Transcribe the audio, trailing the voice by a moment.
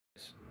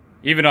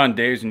Even on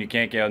days when you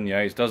can't get out on the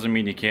ice, doesn't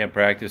mean you can't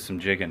practice some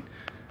jigging.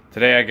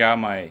 Today I got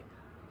my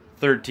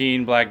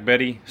 13 Black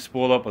Betty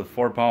spooled up with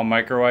 4-pound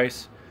micro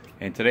ice,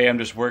 and today I'm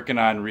just working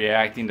on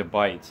reacting to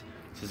bites.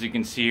 So as you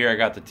can see here, I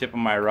got the tip of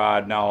my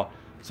rod. Now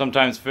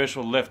sometimes fish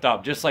will lift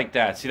up just like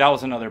that. See, that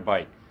was another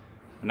bite.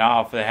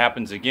 Now if it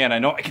happens again, I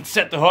know I can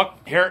set the hook.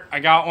 Here, I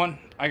got one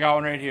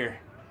right here.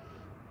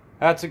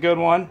 That's a good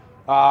one.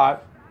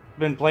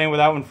 Been playing with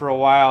that one for a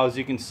while. As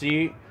you can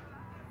see,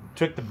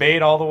 took the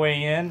bait all the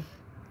way in,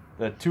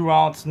 the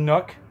 2-ounce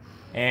nook,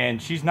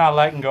 and she's not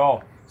letting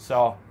go.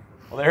 So,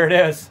 well, there it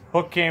is.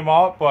 Hook came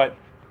out, but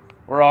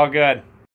we're all good.